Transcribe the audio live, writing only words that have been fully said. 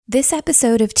This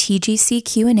episode of TGC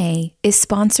Q&A is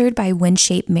sponsored by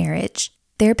WinShape Marriage.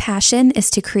 Their passion is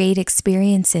to create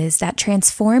experiences that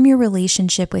transform your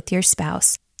relationship with your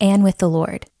spouse and with the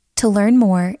Lord. To learn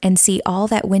more and see all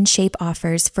that WinShape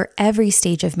offers for every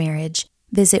stage of marriage,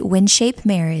 visit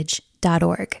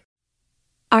winshapemarriage.org.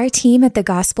 Our team at the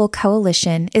Gospel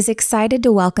Coalition is excited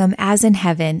to welcome As in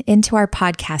Heaven into our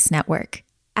podcast network.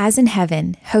 As in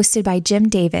Heaven, hosted by Jim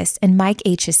Davis and Mike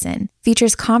Aitchison,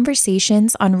 features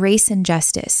conversations on race and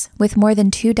justice with more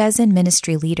than 24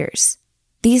 ministry leaders.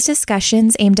 These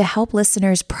discussions aim to help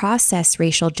listeners process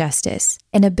racial justice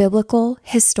in a biblical,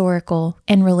 historical,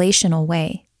 and relational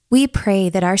way. We pray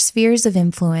that our spheres of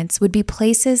influence would be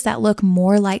places that look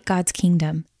more like God's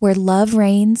kingdom, where love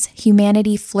reigns,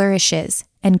 humanity flourishes,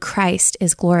 and Christ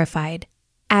is glorified.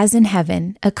 As in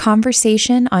Heaven, a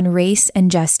conversation on race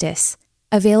and justice.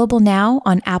 Available now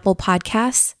on Apple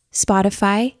Podcasts,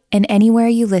 Spotify, and anywhere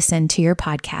you listen to your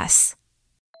podcasts.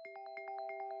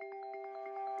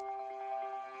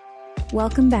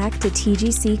 Welcome back to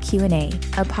TGC Q&A,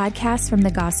 a podcast from the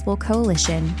Gospel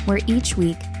Coalition, where each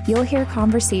week you'll hear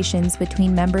conversations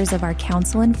between members of our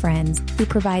council and friends who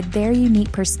provide their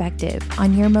unique perspective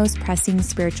on your most pressing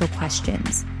spiritual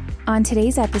questions. On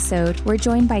today's episode, we're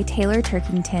joined by Taylor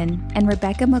Turkington and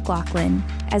Rebecca McLaughlin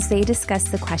as they discuss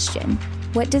the question,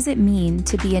 what does it mean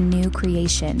to be a new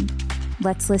creation?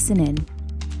 Let's listen in.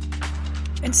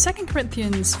 In 2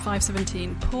 Corinthians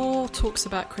 5:17, Paul talks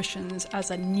about Christians as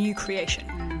a new creation.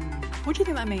 What do you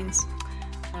think that means?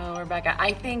 Oh, Rebecca,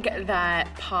 I think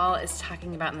that Paul is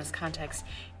talking about in this context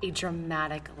a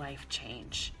dramatic life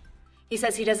change. He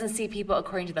says he doesn't see people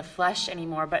according to the flesh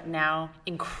anymore, but now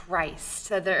in Christ.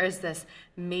 So there is this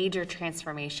major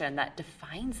transformation that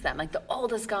defines them. Like the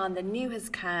old is gone, the new has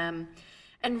come.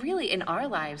 And really, in our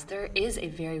lives, there is a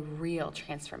very real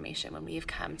transformation when we have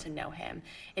come to know him.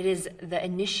 It is the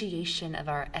initiation of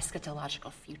our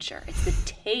eschatological future. It's the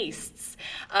tastes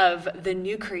of the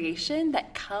new creation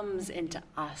that comes into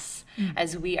us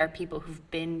as we are people who've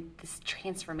been this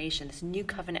transformation, this new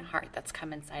covenant heart that's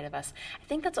come inside of us. I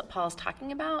think that's what Paul's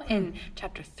talking about in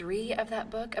chapter 3 of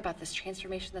that book, about this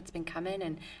transformation that's been coming.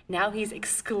 And now he's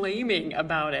exclaiming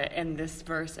about it in this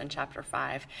verse in chapter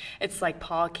 5. It's like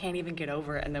Paul can't even get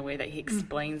over it in the way that he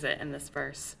explains it in this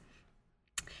verse.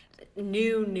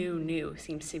 New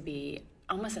seems to be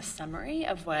almost a summary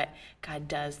of what God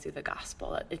does through the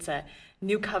gospel. It's a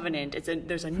new covenant.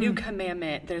 There's a new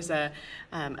commandment. There's a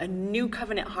new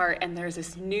covenant heart, and there's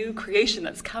this new creation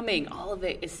that's coming. All of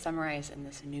it is summarized in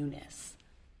this newness.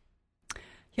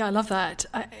 Yeah, I love that.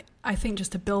 I think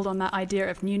just to build on that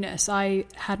idea of newness, I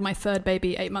had my third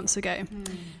baby 8 months ago.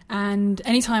 And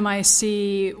anytime I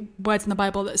see words in the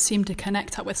Bible that seem to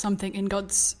connect up with something in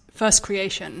God's first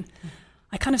creation,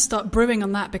 I kind of start brewing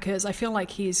on that because I feel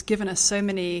like he's given us so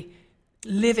many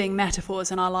living metaphors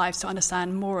in our lives to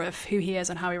understand more of who he is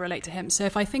and how we relate to him. So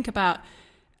if I think about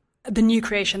the new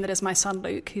creation that is my son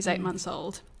Luke, who's 8 months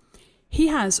old, he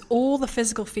has all the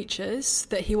physical features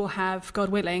that he will have, God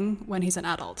willing, when he's an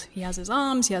adult. He has his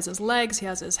arms, he has his legs, he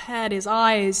has his head, his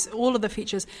eyes, all of the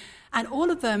features. And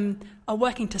all of them are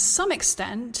working to some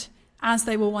extent as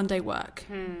they will one day work.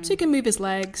 So he can move his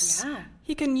legs,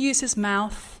 he can use his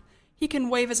mouth, he can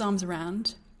wave his arms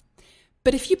around.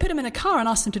 But if you put him in a car and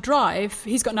ask him to drive,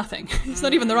 he's got nothing. He's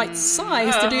not even the right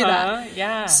size to do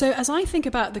that. So as I think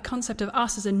about the concept of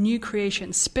us as a new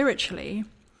creation spiritually,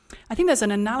 I think there's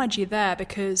an analogy there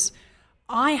because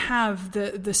I have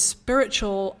the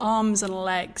spiritual arms and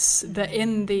legs that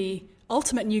in the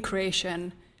ultimate new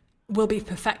creation will be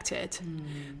perfected.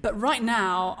 But right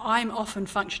now, I'm often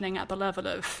functioning at the level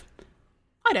of,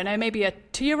 I don't know, maybe a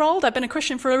 2-year-old. I've been a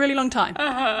Christian for a really long time.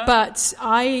 But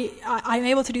I'm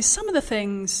able to do some of the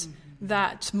things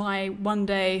that my one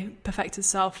day perfected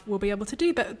self will be able to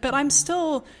do. But I'm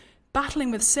still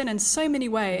battling with sin in so many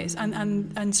ways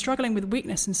and struggling with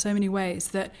weakness in so many ways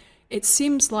that it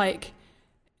seems like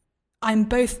I'm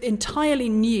both entirely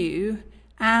new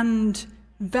and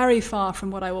very far from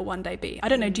what I will one day be. I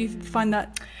don't know, do you find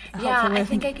that helpful? Yeah, I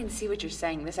think I can see what you're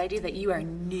saying. This idea that you are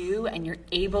new and you're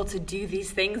able to do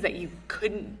these things that you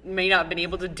may not have been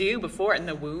able to do before in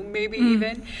the womb, maybe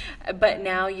even. But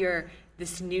now you're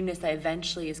this newness that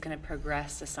eventually is going to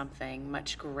progress to something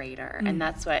much greater. And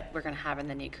that's what we're going to have in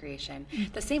the new creation.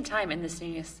 At the same time, in this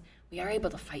newness, we are able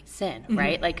to fight sin,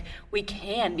 right? Like we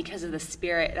can, because of the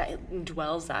Spirit that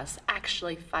indwells us,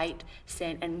 actually fight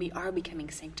sin, and we are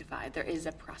becoming sanctified. There is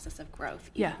a process of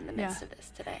growth even in the midst of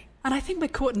this today. And I think we're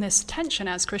caught in this tension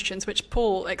as Christians, which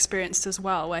Paul experienced as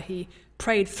well, where he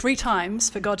prayed 3 times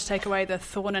for God to take away the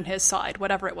thorn in his side,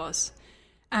 whatever it was.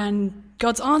 And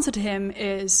God's answer to him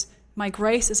is, my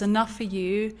grace is enough for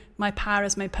you. My power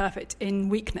is made perfect in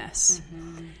weakness.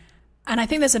 And I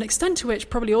think there's an extent to which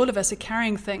probably all of us are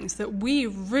carrying things that we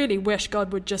really wish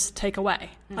God would just take away.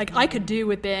 Like I could do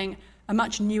with being a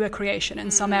much newer creation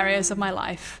in some areas of my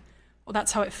life. Well,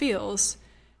 that's how it feels.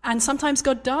 And sometimes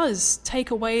God does take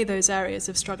away those areas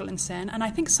of struggle and sin. And I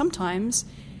think sometimes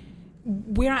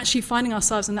we're actually finding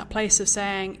ourselves in that place of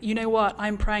saying, you know what,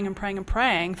 I'm praying and praying and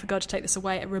praying for God to take this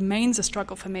away. It remains a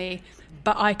struggle for me,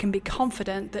 but I can be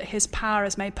confident that his power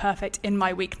is made perfect in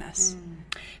my weakness.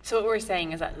 So what we're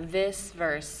saying is that this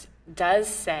verse does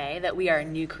say that we are a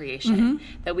new creation,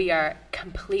 that we are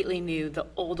completely new. The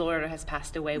old order has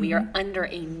passed away. We are under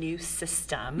a new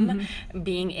system,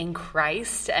 being in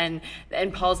Christ. And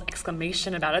Paul's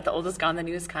exclamation about it, the old is gone, the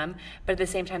new has come. But at the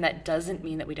same time, that doesn't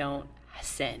mean that we don't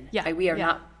sin. Like we are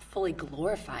not fully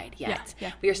glorified yet.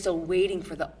 We are still waiting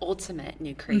for the ultimate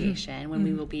new creation when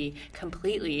we will be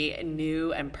completely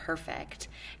new and perfect.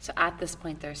 So at this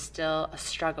point, there's still a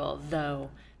struggle, though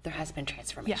there has been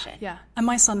transformation. And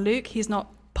my son Luke, he's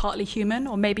not partly human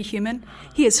or maybe human.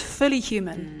 He is fully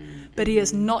human, but he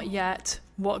is not yet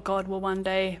what God will one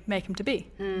day make him to be.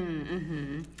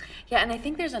 Yeah, and I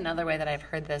think there's another way that I've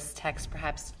heard this text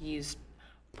perhaps used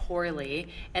poorly,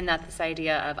 and that this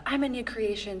idea of I'm a new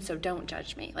creation, so don't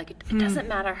judge me. Like it doesn't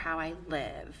matter how I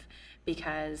live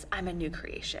because I'm a new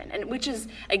creation, and which is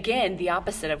again the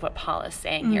opposite of what Paul is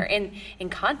saying here. In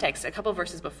context, a couple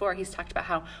verses before, he's talked about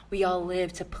how we all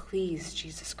live to please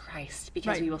Jesus Christ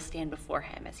because we will stand before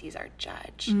him as he's our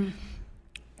judge.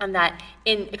 And that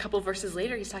in a couple verses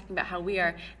later, he's talking about how we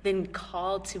are then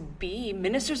called to be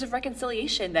ministers of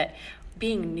reconciliation, that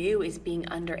being new is being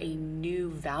under a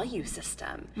new value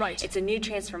system. It's a new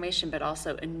transformation, but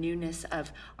also a newness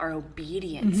of our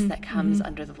obedience that comes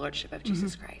under the lordship of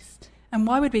Jesus Christ. And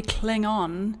why would we cling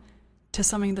on to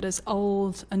something that is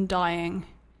old and dying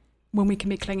when we can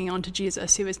be clinging on to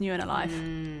Jesus, who is new and alive?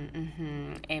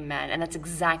 Amen. And that's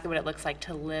exactly what it looks like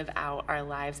to live out our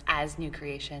lives as new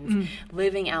creations,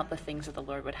 living out the things that the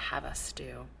Lord would have us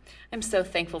do. I'm so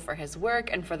thankful for his work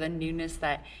and for the newness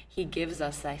that he gives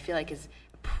us that I feel like is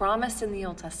promised in the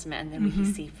Old Testament, and then we can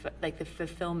see like the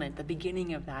fulfillment, the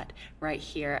beginning of that right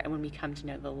here, and when we come to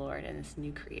know the Lord and this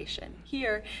new creation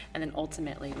here, and then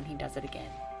ultimately when he does it again.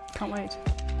 Can't wait.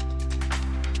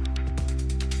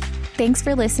 Thanks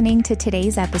for listening to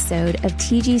today's episode of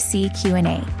TGC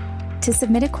Q&A. To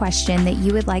submit a question that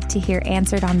you would like to hear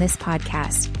answered on this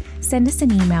podcast, send us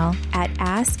an email at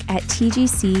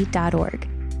ask@tgc.org.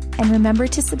 And remember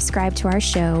to subscribe to our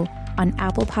show on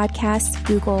Apple Podcasts,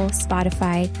 Google,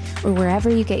 Spotify, or wherever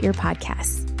you get your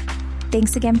podcasts.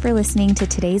 Thanks again for listening to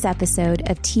today's episode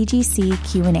of TGC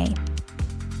Q&A.